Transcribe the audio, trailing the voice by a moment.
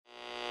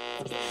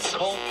You're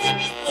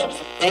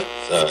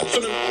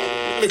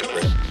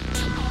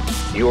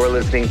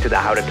listening to the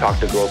How to Talk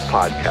to Girls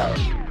podcast,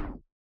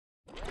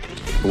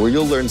 where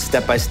you'll learn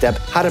step-by-step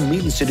how to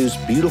meet and seduce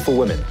beautiful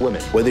women.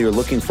 Whether you're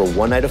looking for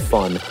one night of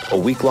fun, a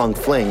week-long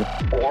fling,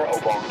 or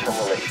a long-term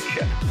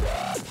relationship.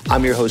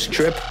 I'm your host,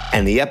 Trip,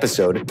 and the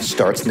episode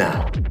starts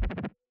now.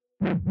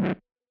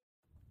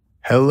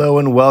 Hello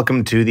and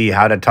welcome to the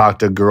How to Talk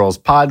to Girls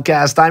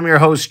podcast. I'm your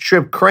host,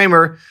 Trip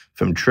Kramer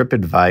from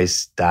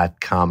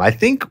tripadvice.com. I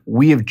think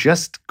we have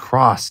just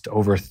crossed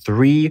over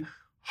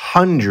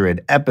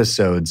 300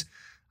 episodes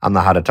on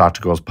the How to Talk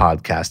to Girls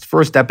podcast.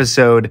 First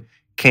episode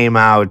came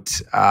out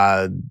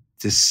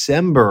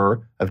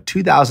December of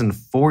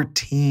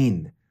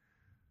 2014.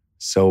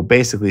 So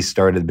basically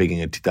started at the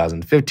beginning of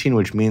 2015,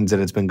 which means that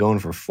it's been going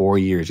for 4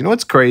 years. You know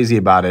what's crazy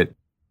about it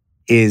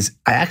is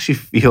I actually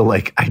feel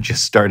like I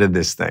just started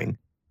this thing.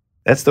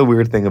 That's the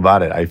weird thing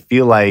about it. I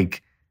feel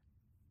like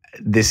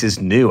this is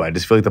new. I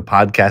just feel like the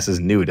podcast is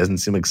new. It doesn't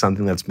seem like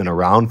something that's been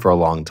around for a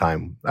long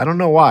time. I don't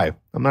know why.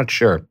 I'm not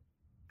sure.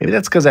 Maybe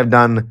that's because I've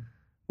done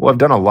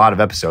a lot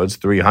of episodes,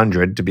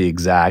 300 to be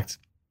exact.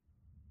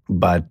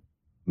 But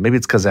maybe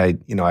it's because I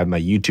have my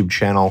YouTube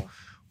channel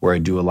where I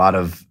do a lot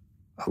of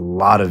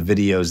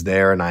videos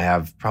there, and I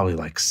have probably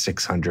like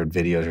 600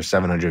 videos or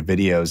 700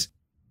 videos.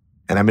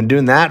 And I've been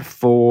doing that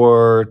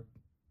for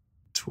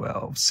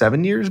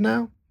 7 years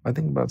now. I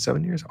think about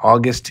 7 years.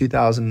 August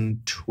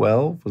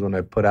 2012 was when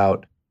I put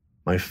out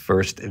my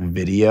first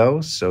video.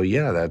 So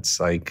yeah,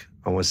 that's like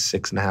almost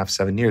 6.5,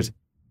 7 years.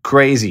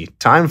 Crazy.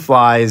 Time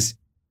flies.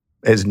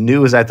 As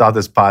new as I thought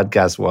this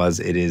podcast was,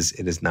 it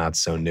is not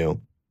so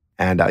new.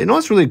 And you know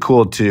what's really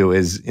cool too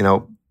is,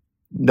 no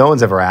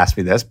one's ever asked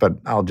me this, but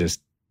I'll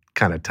just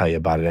kind of tell you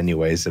about it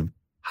anyways. Of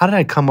how did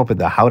I come up with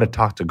the How to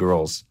Talk to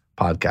Girls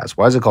podcast?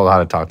 Why is it called How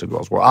to Talk to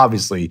Girls? Well,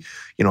 obviously,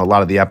 a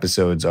lot of the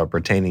episodes are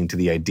pertaining to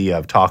the idea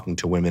of talking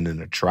to women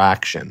in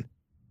attraction.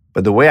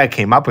 But the way I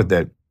came up with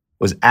it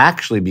was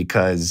actually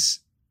because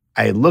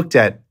I looked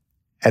at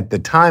the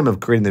time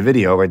of creating the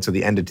video, right? So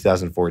the end of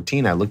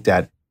 2014, I looked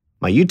at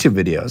my YouTube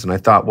videos and I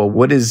thought, well,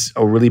 what is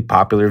a really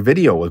popular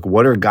video? Like,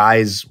 what are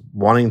guys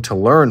wanting to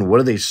learn?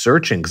 What are they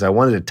searching? Because I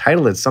wanted to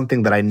title it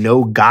something that I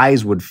know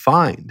guys would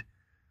find.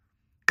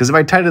 Because if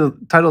I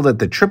titled it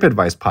the Trip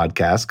Advice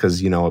podcast,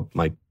 because,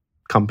 my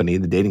company,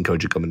 the dating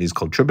coaching company, is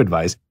called Trip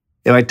Advice.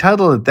 If I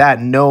titled it that,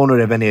 no one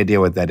would have any idea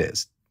what that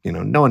is.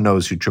 No one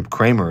knows who Trip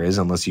Kramer is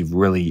unless you've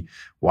really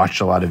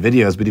watched a lot of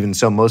videos. But even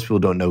so, most people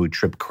don't know who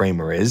Trip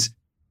Kramer is.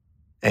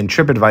 And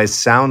Trip Advice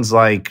sounds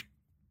like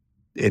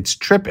it's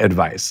trip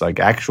advice,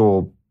 like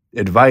actual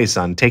advice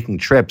on taking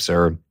trips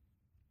or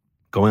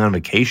going on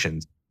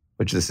vacations,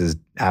 which this is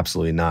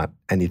absolutely not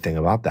anything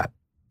about that.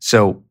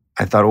 So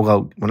I thought,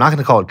 well, we're not going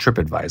to call it Trip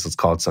Advice. Let's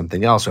call it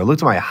something else. So I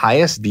looked at my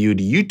highest viewed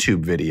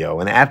YouTube video,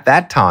 and at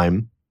that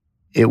time,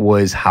 it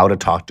was How to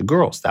Talk to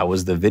Girls. That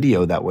was the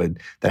video that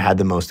had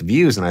the most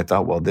views. And I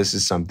thought, well, this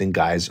is something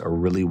guys are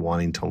really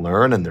wanting to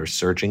learn, and they're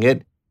searching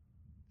it.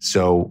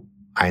 So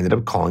I ended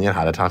up calling it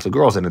How to Talk to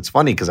Girls. And it's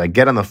funny because I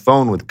get on the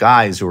phone with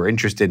guys who are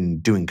interested in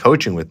doing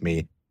coaching with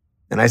me,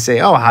 and I say,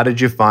 oh, how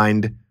did you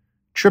find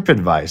Trip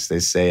Advice? They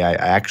say,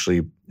 I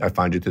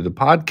found you through the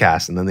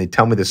podcast. And then they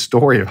tell me the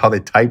story of how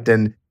they type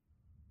into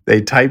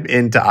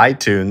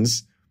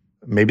iTunes,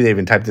 maybe they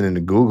even typed it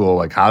into Google,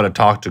 like How to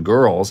Talk to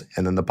Girls,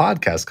 and then the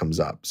podcast comes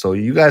up. So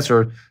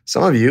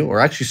some of you are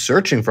actually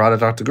searching for How to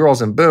Talk to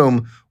Girls, and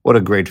boom, what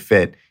a great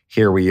fit.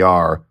 Here we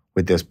are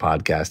with this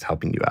podcast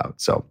helping you out.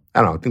 So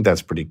I don't know, I think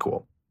that's pretty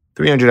cool.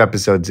 300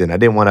 episodes in, I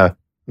didn't want to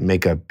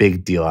make a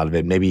big deal out of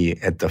it.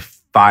 Maybe at the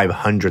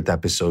 500th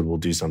episode, we'll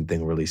do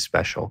something really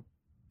special.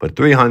 But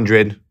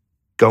 300,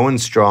 going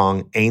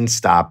strong, ain't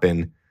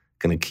stopping,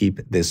 gonna keep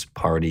this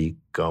party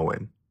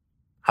going.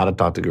 How to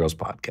Talk to Girls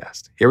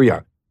podcast. Here we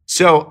are.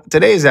 So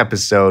today's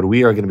episode,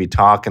 we are going to be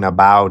talking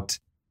about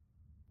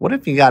what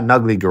if you got an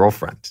ugly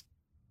girlfriend?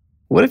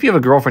 What if you have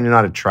a girlfriend you're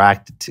not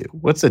attracted to?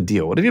 What's the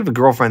deal? What if you have a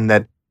girlfriend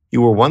that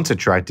you were once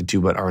attracted to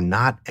but are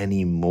not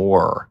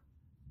anymore?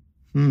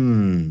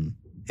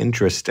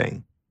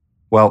 Interesting.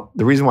 Well,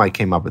 the reason why I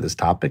came up with this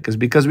topic is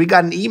because we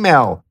got an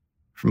email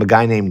from a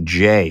guy named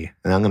Jay,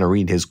 and I'm going to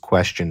read his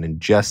question in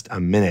just a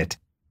minute.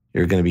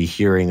 You're going to be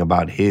hearing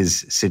about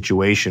his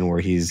situation where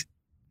he's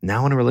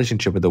now in a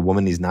relationship with a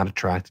woman he's not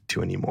attracted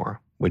to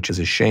anymore, which is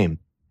a shame.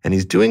 And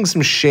he's doing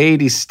some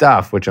shady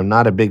stuff, which I'm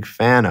not a big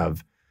fan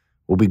of.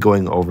 We'll be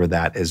going over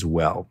that as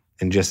well.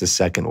 In just a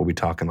second, we'll be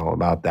talking all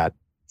about that.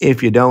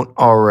 If you don't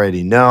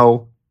already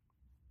know,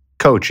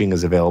 coaching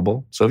is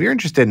available. So if you're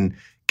interested in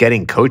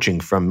getting coaching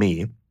from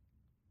me,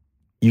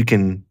 you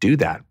can do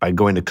that by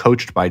going to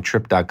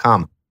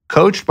coachedbytrip.com.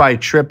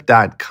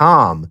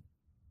 Coachedbytrip.com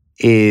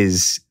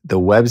is the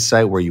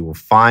website where you will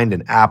find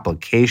an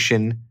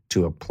application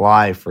to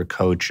apply for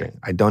coaching.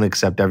 I don't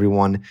accept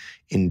everyone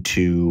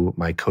into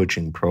my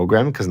coaching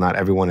program because not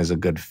everyone is a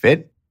good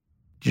fit.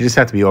 You just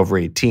have to be over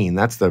 18.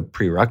 That's the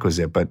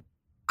prerequisite. But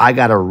I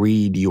got to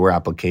read your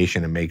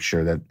application and make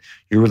sure that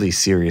you're really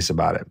serious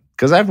about it.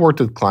 Because I've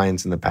worked with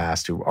clients in the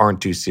past who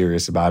aren't too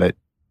serious about it.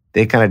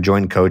 they kind of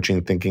join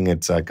coaching thinking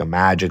it's like a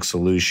magic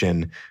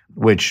solution,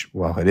 which,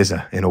 well, it is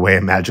in a way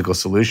a magical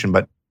solution,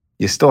 but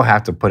you still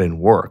have to put in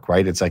work,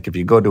 right? It's like if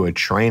you go to a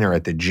trainer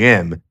at the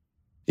gym,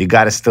 you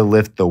got to still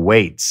lift the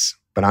weights,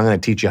 but I'm going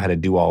to teach you how to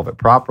do all of it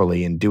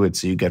properly and do it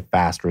so you get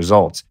fast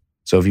results.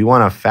 So if you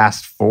want to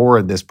fast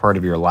forward this part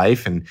of your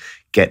life and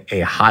get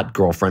a hot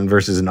girlfriend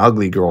versus an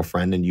ugly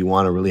girlfriend, and you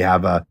want to really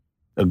have a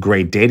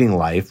great dating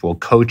life, well,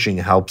 coaching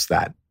helps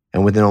that.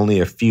 And within only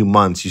a few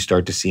months, you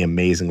start to see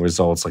amazing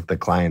results like the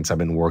clients I've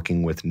been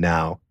working with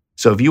now.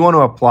 So if you want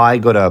to apply,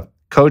 go to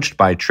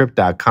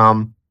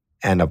coachedbytrip.com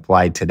and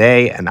apply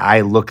today. And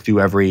I look through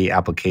every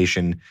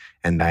application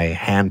and I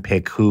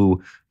handpick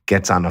who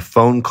gets on a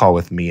phone call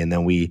with me. And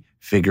then we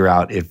figure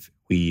out if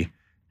we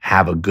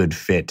have a good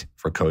fit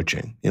for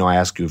coaching. I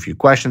ask you a few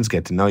questions,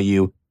 get to know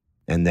you.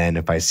 And then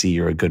if I see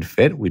you're a good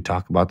fit, we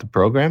talk about the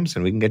programs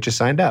and we can get you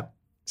signed up.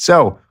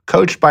 So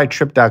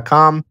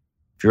coachedbytrip.com.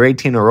 If you're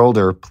 18 or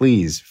older,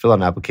 please fill out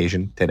an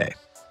application today.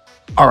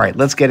 All right,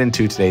 let's get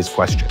into today's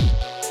question.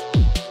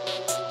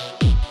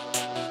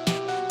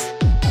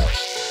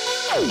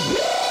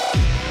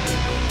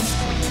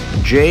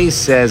 Jay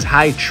says,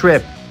 "Hi,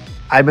 Trip.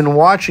 I've been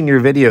watching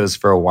your videos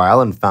for a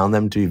while and found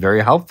them to be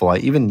very helpful. I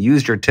even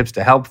used your tips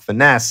to help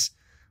finesse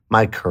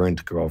my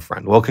current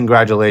girlfriend." Well,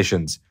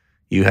 congratulations.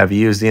 You have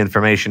used the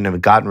information and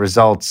have gotten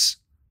results.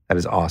 That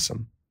is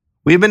awesome.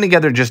 We've been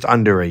together just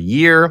under a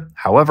year.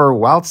 However,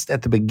 whilst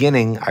at the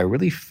beginning, I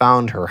really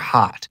found her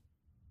hot.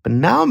 But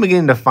now I'm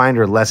beginning to find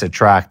her less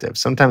attractive.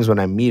 Sometimes when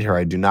I meet her,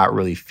 I do not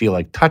really feel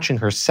like touching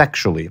her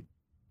sexually.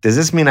 Does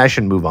this mean I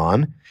should move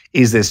on?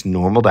 Is this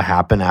normal to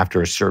happen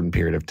after a certain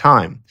period of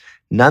time?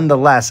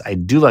 Nonetheless, I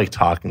do like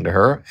talking to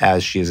her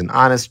as she is an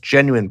honest,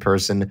 genuine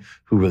person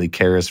who really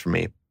cares for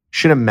me.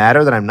 Should it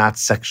matter that I'm not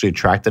sexually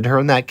attracted to her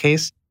in that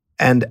case?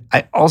 And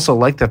I also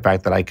like the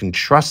fact that I can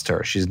trust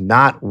her. She's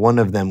not one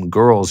of them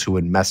girls who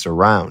would mess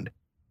around.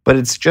 But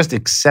it's just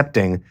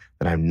accepting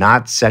that I'm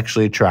not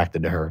sexually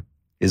attracted to her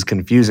is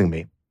confusing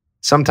me.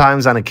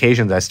 Sometimes on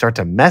occasions I start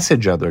to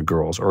message other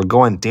girls or go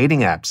on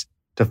dating apps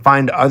to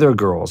find other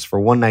girls for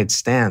one-night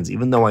stands,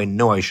 even though I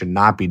know I should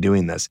not be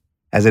doing this,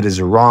 as it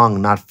is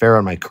wrong, not fair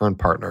on my current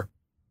partner.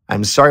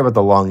 I'm sorry about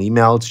the long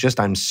email. It's just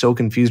I'm so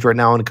confused right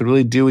now and could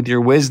really do with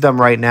your wisdom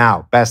right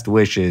now. Best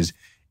wishes,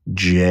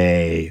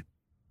 Jay.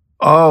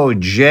 Oh,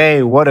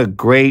 Jay, what a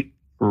great,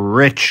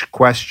 rich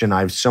question.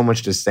 I have so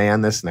much to say on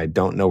this and I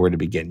don't know where to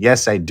begin.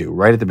 Yes, I do.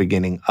 Right at the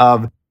beginning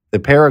of the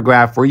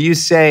paragraph where you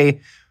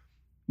say,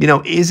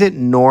 is it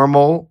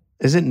normal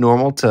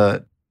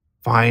to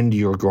find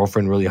your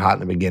girlfriend really hot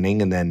in the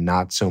beginning and then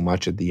not so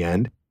much at the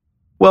end?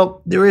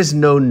 Well, there is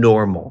no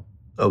normal,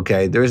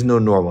 okay? There is no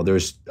normal.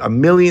 There's a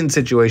million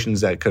situations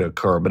that could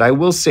occur, but I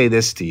will say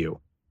this to you.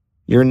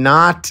 You're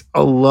not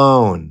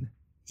alone.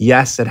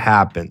 Yes, it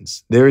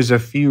happens. There's a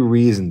few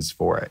reasons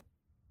for it.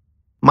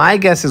 My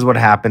guess is what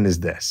happened is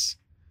this.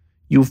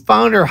 You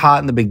found her hot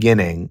in the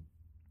beginning,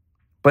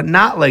 but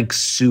not like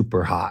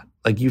super hot.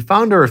 Like you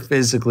found her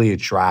physically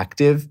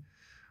attractive,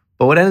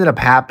 but what ended up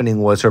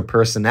happening was her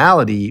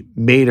personality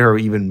made her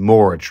even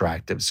more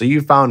attractive. So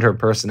you found her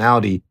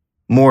personality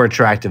more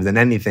attractive than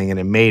anything, and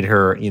it made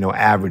her,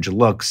 average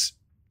looks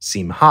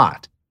seem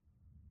hot.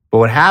 But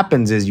what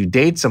happens is you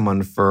date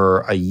someone for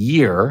a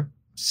year,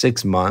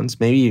 6 months,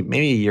 maybe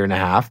a year and a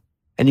half,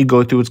 and you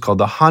go through what's called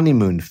the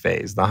honeymoon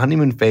phase. The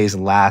honeymoon phase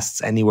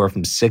lasts anywhere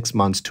from 6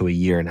 months to a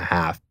year and a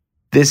half.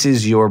 This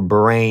is your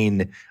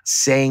brain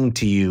saying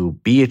to you,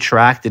 be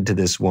attracted to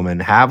this woman,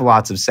 have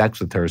lots of sex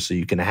with her so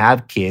you can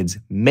have kids,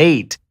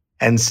 mate,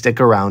 and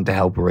stick around to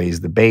help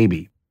raise the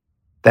baby.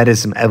 That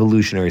is some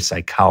evolutionary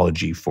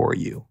psychology for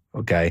you,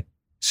 okay?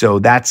 So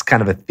that's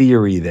kind of a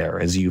theory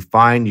there. As you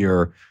find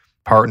your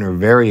partner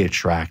very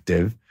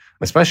attractive,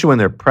 especially when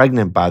they're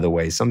pregnant, by the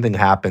way, something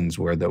happens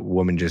where the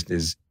woman just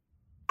is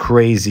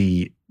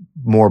crazy,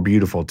 more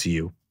beautiful to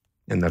you.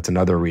 And that's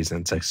another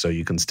reason. It's like so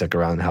you can stick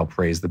around and help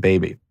raise the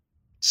baby.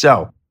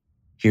 So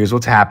here's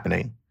what's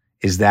happening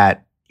is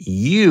that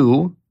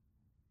you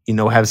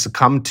have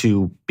succumbed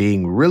to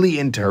being really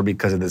into her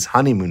because of this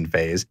honeymoon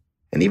phase.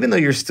 And even though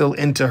you're still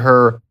into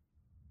her,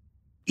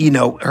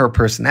 her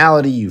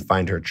personality, you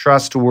find her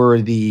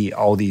trustworthy,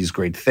 all these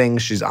great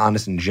things. She's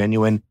honest and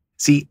genuine.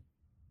 See,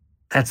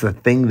 that's the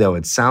thing, though.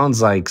 It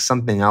sounds like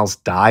something else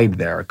died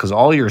there because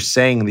all you're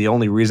saying, the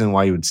only reason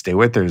why you would stay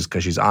with her is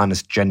because she's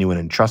honest, genuine,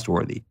 and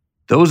trustworthy.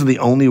 Those are the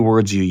only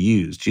words you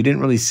used. You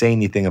didn't really say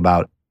anything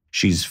about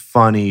she's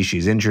funny,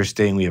 she's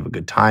interesting, we have a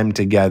good time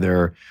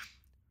together.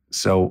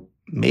 So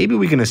maybe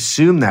we can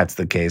assume that's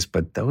the case,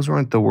 but those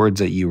weren't the words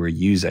that you were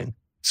using.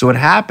 So what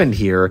happened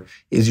here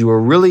is you were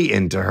really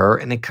into her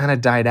and it kind of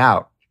died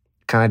out.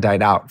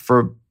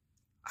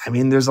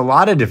 There's a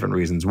lot of different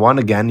reasons. One,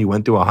 again, you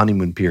went through a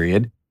honeymoon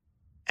period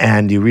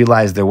and you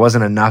realized there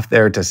wasn't enough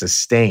there to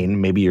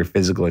sustain maybe your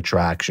physical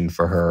attraction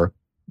for her,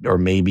 or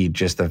maybe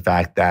just the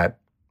fact that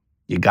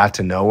you got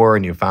to know her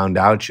and you found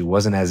out she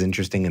wasn't as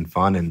interesting and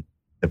fun and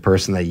the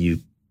person that you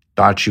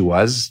thought she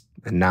was.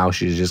 And now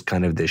she's just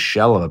kind of this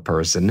shell of a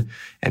person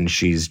and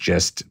she's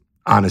just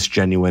honest,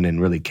 genuine,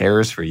 and really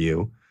cares for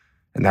you.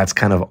 And that's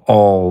kind of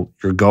all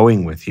you're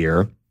going with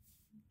here.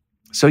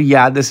 So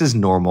yeah, this is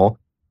normal,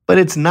 but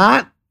it's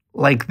not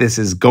like this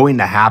is going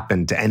to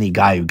happen to any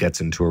guy who gets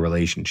into a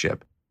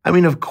relationship. I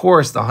mean, of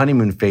course, the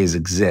honeymoon phase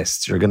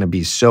exists. You're going to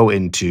be so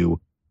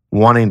into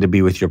wanting to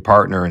be with your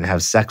partner and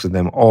have sex with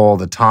them all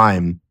the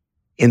time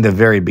in the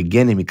very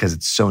beginning because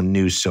it's so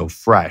new, so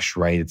fresh,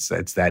 right? It's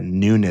that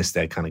newness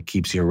that kind of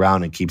keeps you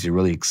around and keeps you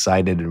really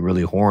excited and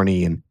really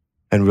horny and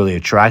really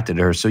attracted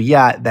to her. So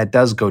yeah, that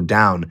does go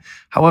down.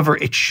 However,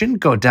 it shouldn't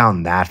go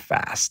down that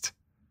fast.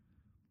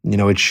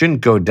 It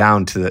shouldn't go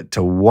down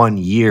to 1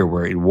 year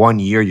where in 1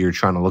 year you're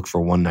trying to look for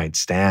one-night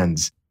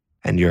stands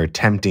and you're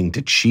attempting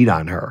to cheat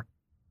on her.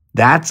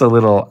 That's a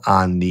little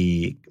on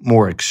the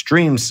more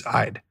extreme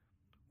side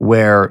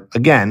where,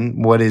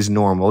 again, what is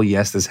normal?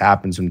 Yes, this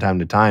happens from time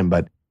to time,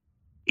 but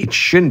it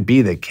shouldn't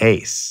be the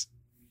case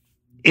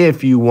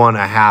if you want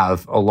to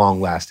have a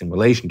long-lasting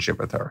relationship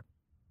with her.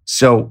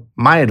 So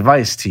my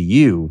advice to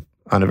you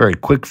on a very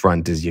quick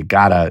front is you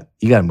gotta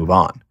move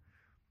on.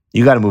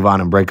 You got to move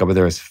on and break up with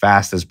her as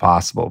fast as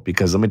possible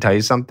because let me tell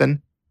you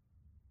something.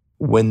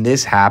 When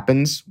this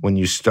happens, when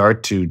you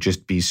start to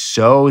just be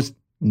so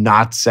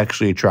not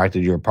sexually attracted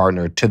to your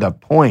partner to the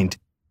point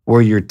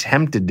where you're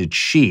tempted to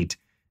cheat,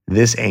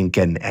 this ain't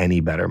getting any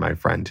better, my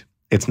friend.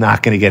 It's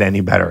not going to get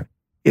any better.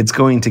 It's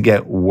going to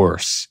get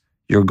worse.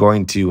 You're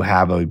going to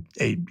have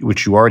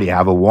which you already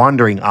have, a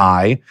wandering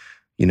eye,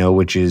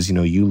 which is,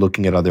 you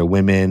looking at other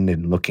women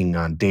and looking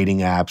on dating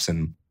apps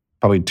and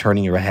probably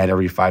turning your head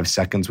every 5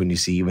 seconds when you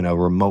see even a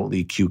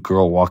remotely cute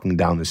girl walking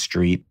down the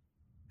street.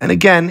 And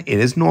again, it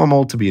is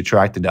normal to be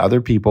attracted to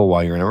other people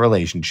while you're in a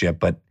relationship,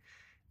 but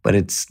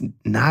it's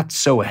not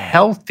so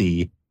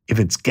healthy if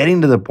it's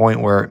getting to the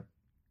point where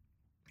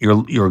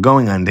you're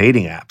going on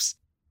dating apps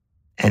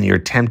and you're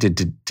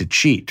tempted to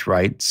cheat,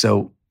 right?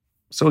 So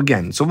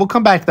we'll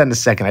come back to that in a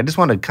second. I just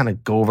want to kind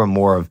of go over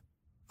more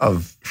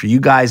of for you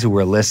guys who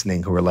were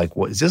listening who are like,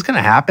 what is this going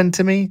to happen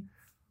to me?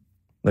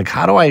 Like,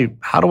 how do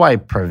I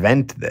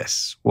prevent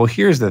this? Well,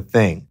 here's the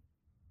thing.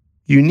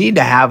 You need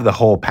to have the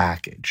whole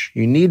package.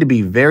 You need to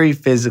be very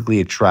physically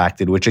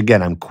attracted, which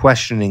again, I'm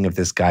questioning if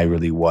this guy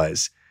really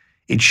was.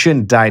 It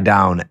shouldn't die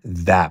down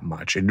that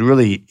much.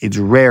 It's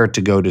rare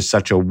to go to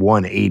such a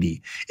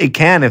 180. It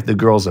can if the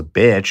girl's a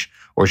bitch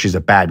or she's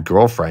a bad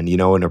girlfriend,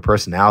 and her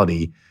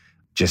personality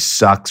just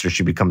sucks or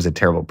she becomes a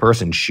terrible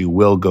person. She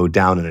will go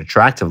down an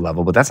attractive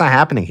level, but that's not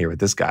happening here with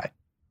this guy.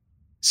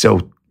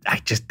 So I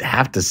just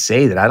have to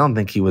say that I don't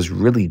think he was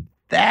really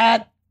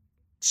that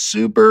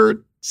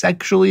super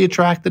sexually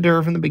attracted to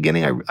her from the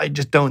beginning. I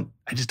just don't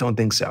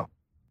think so.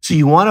 So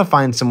you want to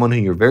find someone who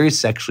you're very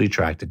sexually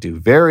attracted to,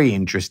 very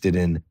interested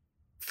in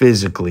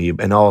physically,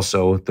 and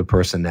also the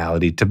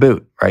personality to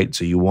boot, right?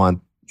 So you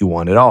want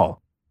it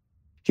all.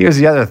 Here's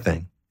the other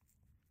thing.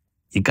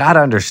 You got to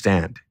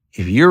understand,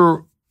 if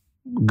you're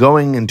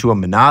going into a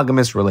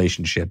monogamous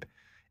relationship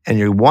and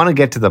you want to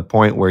get to the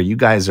point where you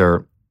guys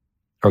are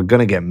going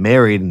to get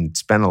married and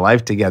spend a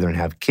life together and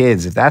have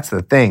kids, if that's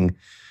the thing,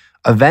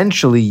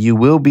 eventually you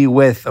will be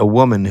with a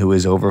woman who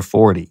is over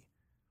 40,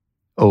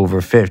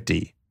 over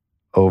 50,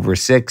 over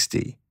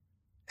 60,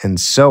 and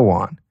so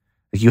on.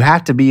 You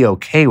have to be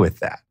okay with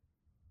that.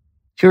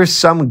 Here's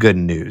some good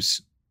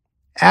news.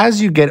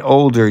 As you get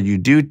older, you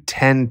do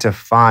tend to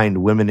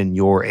find women in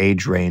your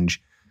age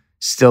range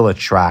still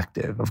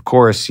attractive. Of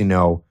course, you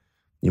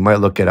might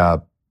look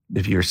at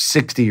if you're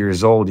 60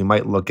 years old, you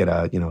might look at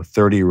a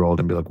 30-year-old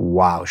and be like,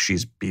 wow,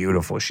 she's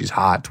beautiful, she's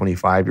hot,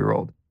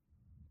 25-year-old.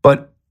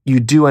 But you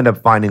do end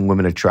up finding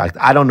women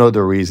attractive. I don't know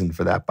the reason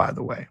for that, by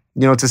the way.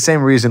 It's the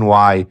same reason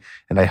why,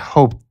 and I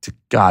hope to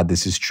God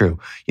this is true.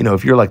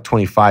 If you're like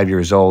 25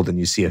 years old and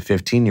you see a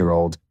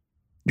 15-year-old,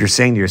 you're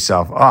saying to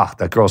yourself, oh,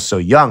 that girl's so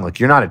young. Like,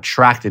 you're not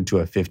attracted to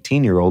a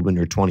 15-year-old when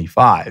you're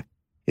 25.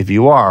 If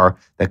you are,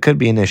 that could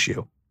be an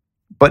issue.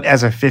 But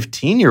as a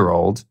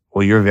 15-year-old,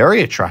 well, you're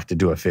very attracted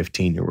to a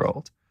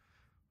 15-year-old,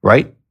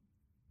 right?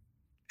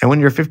 And when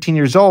you're 15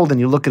 years old and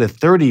you look at a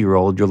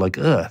 30-year-old, you're like,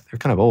 ugh, they're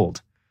kind of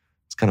old.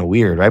 It's kind of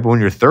weird, right? But when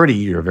you're 30,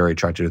 you're very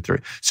attracted to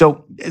 30.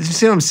 So you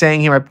see what I'm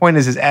saying here? My point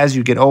is as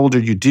you get older,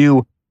 you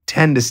do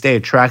tend to stay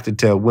attracted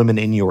to women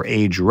in your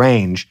age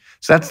range.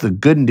 So that's the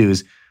good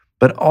news.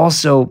 But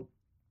also,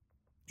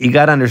 you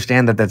got to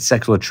understand that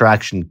sexual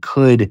attraction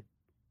could,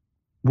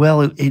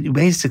 well, it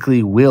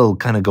basically will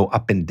kind of go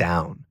up and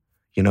down.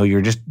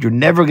 You're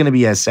never going to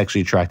be as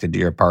sexually attracted to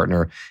your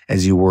partner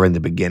as you were in the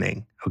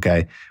beginning,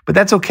 okay? But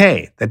that's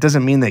okay. That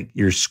doesn't mean that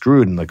you're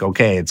screwed and like,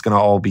 okay, it's going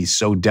to all be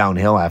so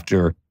downhill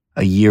after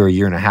a year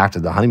and a half to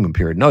the honeymoon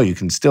period. No, you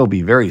can still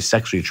be very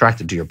sexually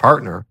attracted to your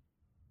partner.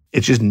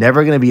 It's just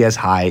never going to be as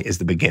high as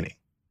the beginning,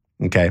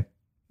 okay?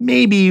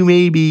 Maybe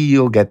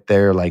you'll get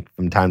there like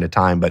from time to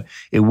time, but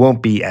it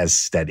won't be as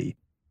steady.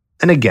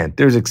 And again,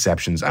 there's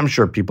exceptions. I'm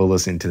sure people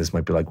listening to this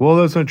might be like, well,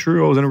 that's not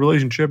true. I was in a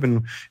relationship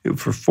and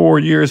for 4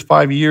 years,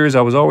 5 years, I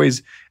was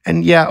always,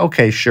 and yeah,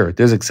 okay, sure,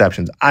 there's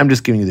exceptions. I'm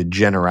just giving you the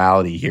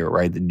generality here,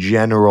 right? The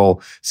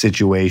general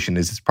situation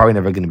is it's probably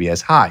never going to be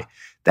as high.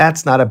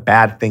 That's not a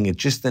bad thing.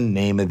 It's just the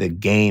name of the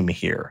game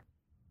here.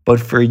 But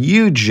for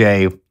you,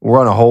 Jay, we're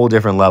on a whole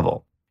different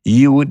level.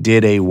 You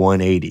did a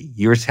 180.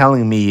 You're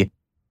telling me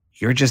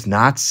you're just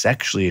not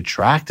sexually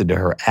attracted to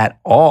her at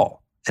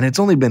all. And it's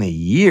only been a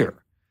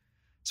year.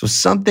 So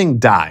something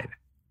died.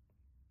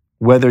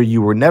 Whether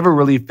you were never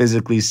really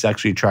physically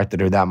sexually attracted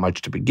to her that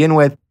much to begin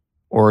with,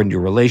 or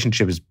your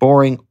relationship is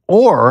boring,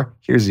 or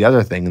here's the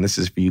other thing, and this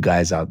is for you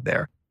guys out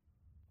there.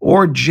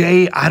 Or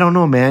Jay, I don't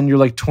know, man, you're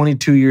like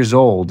 22 years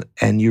old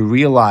and you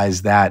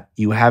realize that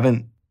you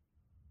haven't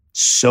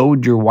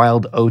sowed your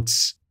wild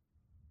oats,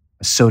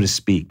 so to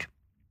speak.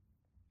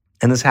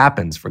 And this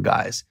happens for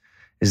guys,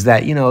 is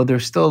that, they're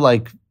still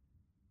like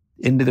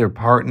into their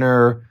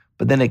partner,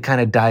 but then it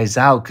kind of dies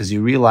out because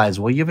you realize,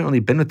 well, you haven't really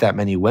been with that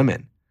many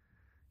women.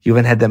 You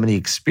haven't had that many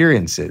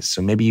experiences.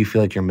 So maybe you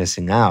feel like you're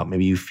missing out.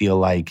 Maybe you feel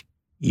like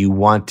you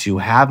want to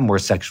have more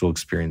sexual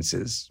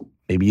experiences.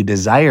 Maybe you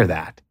desire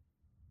that.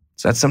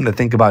 So that's something to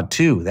think about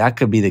too. That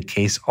could be the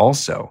case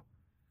also.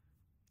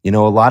 A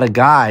lot of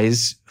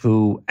guys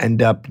who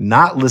end up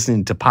not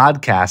listening to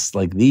podcasts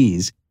like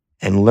these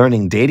and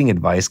learning dating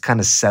advice kind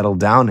of settle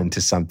down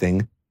into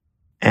something,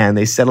 and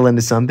they settle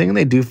into something and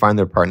they do find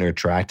their partner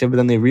attractive, but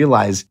then they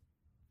realize,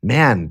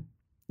 man,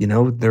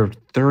 they're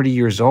 30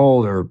 years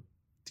old or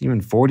even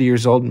 40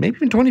 years old, maybe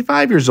even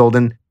 25 years old,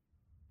 and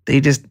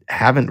they just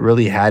haven't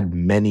really had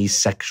many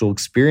sexual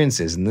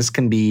experiences. And this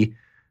can be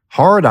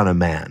hard on a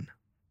man.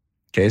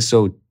 Okay,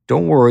 so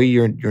don't worry,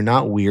 you're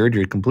not weird.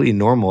 You're completely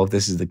normal if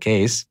this is the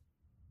case.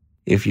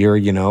 If you're,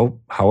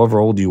 however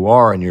old you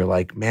are and you're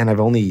like, man,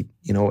 I've only,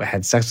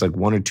 had sex with like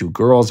one or two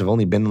girls. I've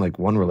only been in like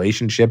one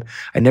relationship.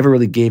 I never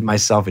really gave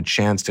myself a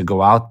chance to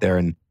go out there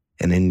and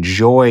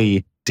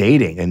enjoy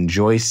dating,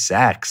 enjoy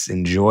sex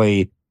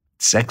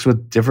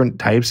with different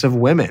types of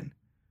women.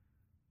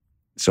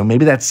 So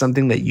maybe that's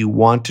something that you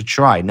want to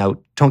try. Now,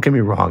 don't get me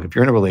wrong. If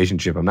you're in a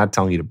relationship, I'm not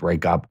telling you to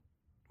break up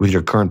with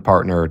your current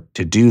partner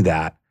to do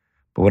that.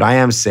 But what I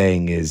am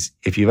saying is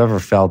if you've ever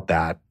felt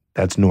that,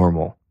 that's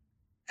normal.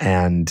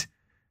 And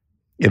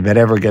if it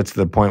ever gets to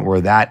the point where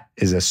that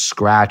is a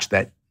scratch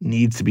that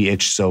needs to be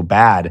itched so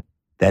bad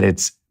that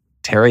it's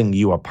tearing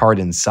you apart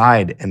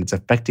inside and it's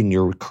affecting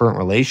your current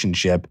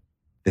relationship,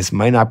 this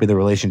might not be the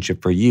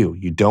relationship for you.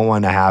 You don't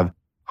want to have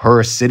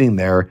her sitting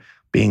there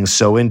being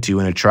so into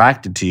and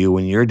attracted to you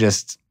when you're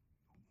just,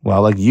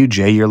 well, like you,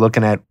 Jay, you're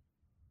looking at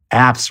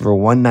apps for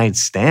one-night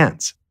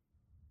stands.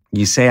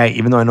 You say,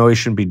 even though I know I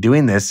shouldn't be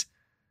doing this,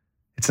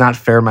 it's not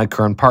fair to my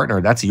current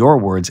partner. That's your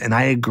words. And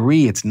I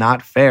agree, it's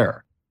not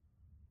fair.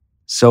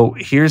 So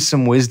here's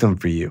some wisdom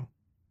for you.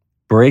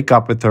 Break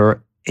up with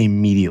her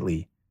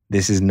immediately.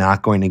 This is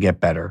not going to get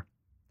better.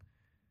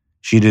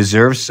 She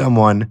deserves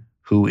someone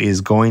who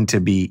is going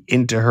to be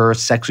into her,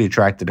 sexually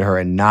attracted to her,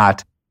 and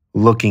not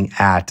looking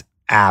at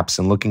apps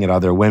and looking at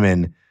other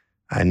women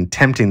and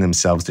tempting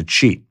themselves to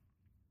cheat.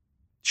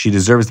 She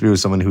deserves to be with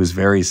someone who is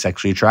very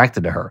sexually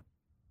attracted to her.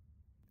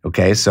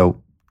 Okay,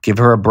 so give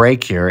her a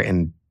break here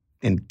and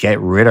get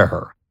rid of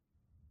her.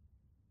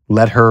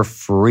 Let her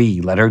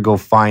free. Let her go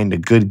find a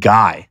good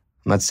guy.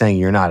 I'm not saying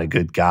you're not a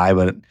good guy,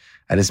 but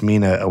I just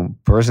mean a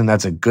person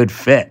that's a good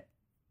fit.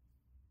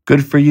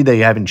 Good for you that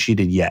you haven't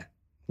cheated yet.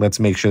 Let's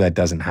make sure that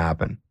doesn't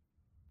happen.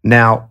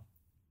 Now,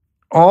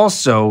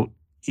 also,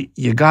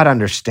 you got to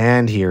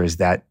understand here is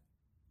that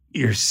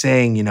you're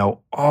saying,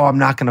 I'm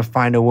not going to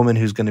find a woman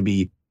who's going to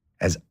be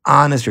as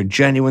honest or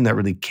genuine, that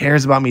really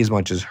cares about me as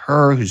much as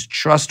her, who's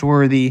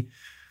trustworthy.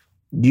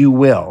 You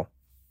will.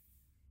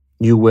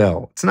 You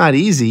will. It's not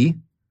easy,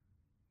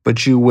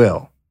 but you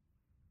will.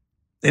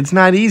 It's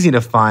not easy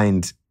to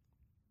find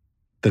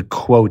the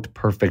quote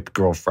perfect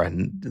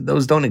girlfriend.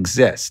 Those don't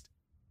exist,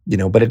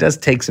 but it does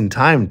take some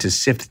time to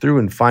sift through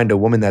and find a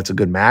woman that's a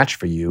good match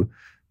for you,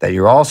 that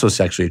you're also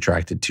sexually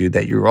attracted to,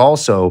 that you're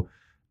also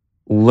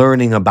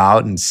learning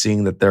about and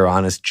seeing that they're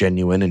honest,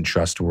 genuine, and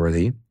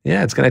trustworthy.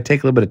 Yeah, it's going to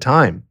take a little bit of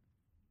time.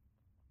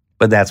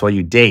 But that's why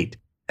you date.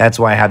 That's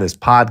why I have this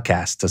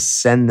podcast, to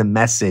send the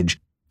message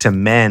to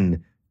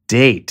men.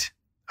 Date.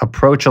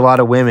 Approach a lot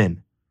of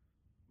women.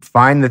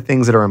 Find the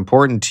things that are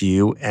important to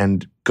you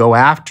and go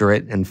after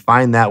it and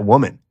find that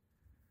woman.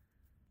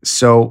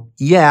 So,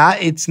 yeah,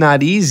 it's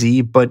not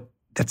easy, but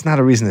that's not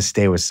a reason to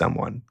stay with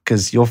someone,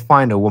 because you'll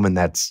find a woman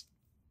that's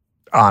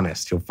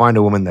honest. You'll find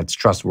a woman that's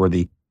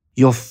trustworthy.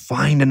 You'll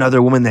find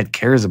another woman that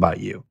cares about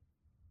you.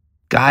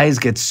 Guys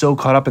get so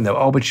caught up in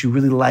that, but she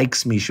really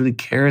likes me. She really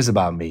cares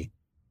about me.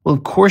 Well,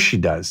 of course she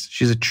does.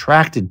 She's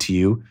attracted to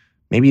you,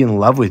 maybe in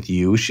love with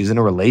you. She's in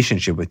a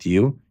relationship with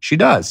you. She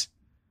does.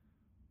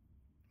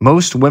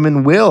 Most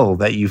women will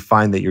that you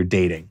find that you're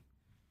dating.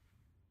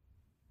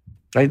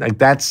 Right? Like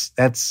that's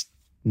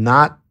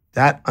not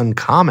that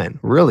uncommon.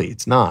 Really,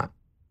 it's not.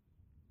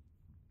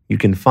 You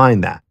can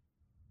find that.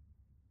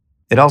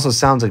 It also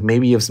sounds like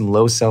maybe you have some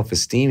low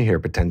self-esteem here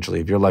potentially.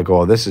 If you're like,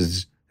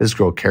 this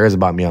girl cares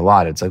about me a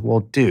lot. It's like,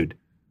 well, dude,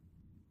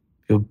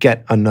 you'll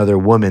get another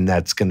woman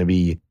that's going to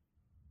be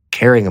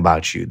caring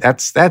about you.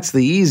 That's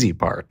the easy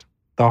part.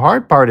 The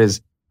hard part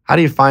is, how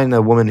do you find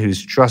a woman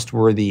who's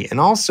trustworthy? And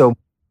also,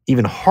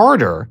 even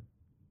harder,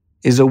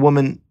 is a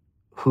woman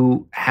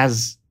who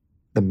has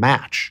the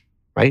match,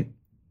 right?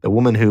 The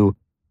woman who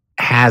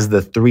has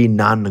the 3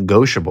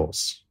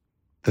 non-negotiables,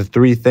 the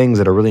 3 things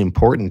that are really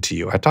important to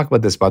you. I talk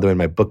about this, by the way, in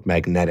my book,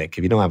 Magnetic.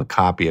 If you don't have a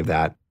copy of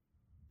that,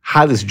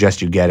 highly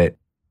suggest you get it.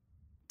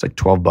 It's like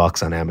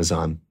 $12 on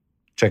Amazon.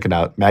 Check it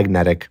out,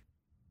 Magnetic.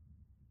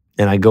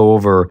 And I go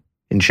over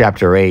in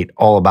chapter 8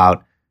 all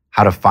about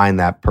how to find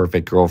that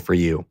perfect girl for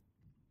you,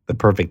 the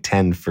perfect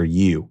 10 for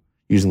you,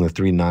 using the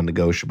 3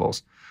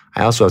 non-negotiables.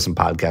 I also have some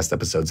podcast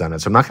episodes on it,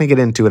 so I'm not going to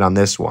get into it on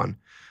this one,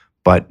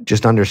 but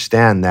just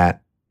understand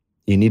that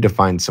you need to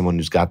find someone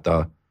who's got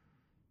the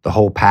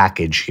whole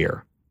package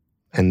here.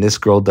 And this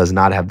girl does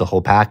not have the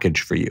whole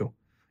package for you.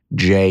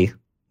 Jay,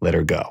 let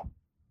her go.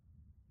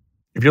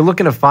 If you're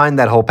looking to find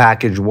that whole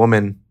package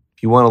woman,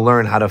 if you want to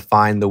learn how to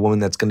find the woman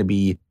that's going to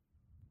be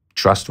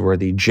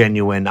trustworthy,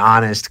 genuine,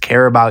 honest,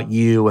 care about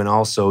you, and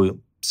also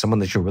someone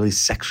that you're really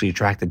sexually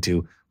attracted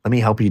to, let me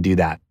help you do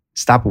that.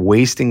 Stop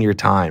wasting your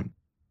time.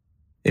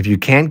 If you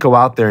can't go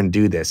out there and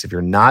do this, if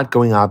you're not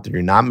going out there,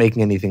 you're not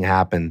making anything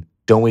happen,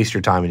 don't waste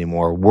your time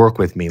anymore. Work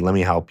with me. Let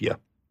me help you.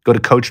 Go to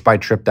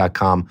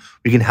coachedbytrip.com.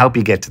 We can help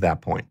you get to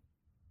that point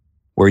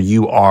where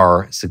you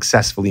are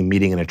successfully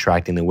meeting and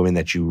attracting the women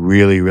that you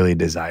really, really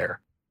desire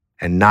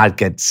and not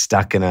get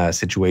stuck in a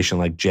situation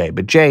like Jay.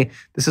 But Jay,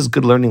 this is a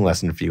good learning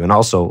lesson for you, and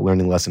also a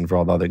learning lesson for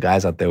all the other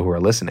guys out there who are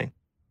listening.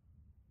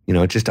 You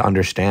know, just to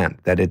understand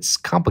that it's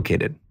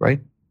complicated, right?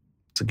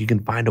 It's like you can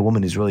find a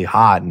woman who's really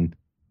hot and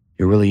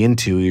you're really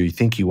into, or you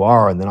think you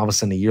are, and then all of a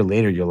sudden a year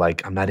later, you're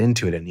like, I'm not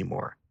into it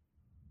anymore,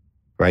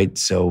 right?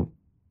 So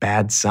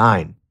bad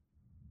sign.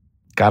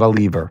 Gotta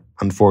leave her,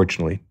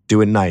 unfortunately.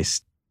 Do it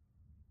nice.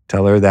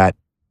 Tell her that,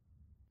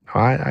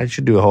 I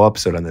should do a whole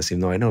episode on this, even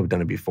though I know I've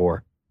done it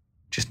before.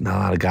 Just not a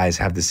lot of guys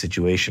have this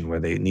situation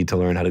where they need to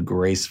learn how to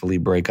gracefully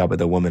break up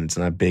with a woman. It's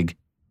not a big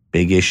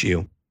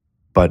issue.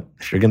 But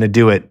if you're going to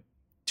do it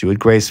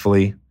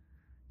gracefully.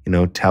 You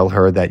know, tell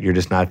her that you're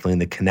just not feeling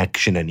the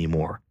connection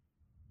anymore.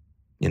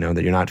 You know,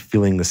 that you're not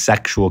feeling the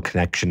sexual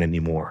connection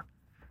anymore.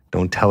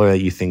 Don't tell her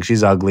that you think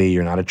she's ugly,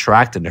 you're not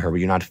attracted to her, but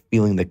you're not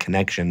feeling the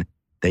connection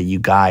that you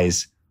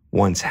guys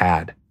once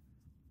had.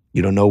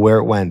 You don't know where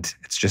it went.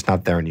 It's just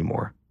not there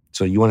anymore.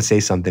 So you want to say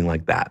something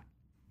like that.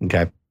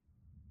 Okay.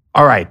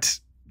 All right.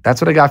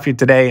 That's what I got for you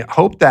today.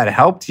 Hope that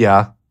helped you.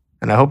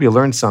 And I hope you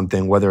learned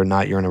something, whether or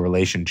not you're in a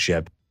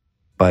relationship.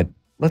 But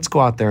let's go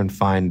out there and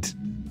find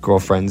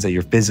girlfriends that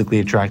you're physically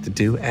attracted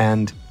to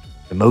and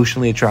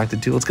emotionally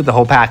attracted to. Let's get the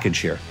whole package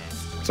here.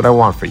 That's what I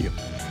want for you.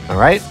 All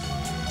right?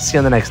 See you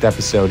on the next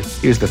episode.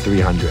 Here's the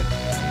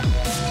 300.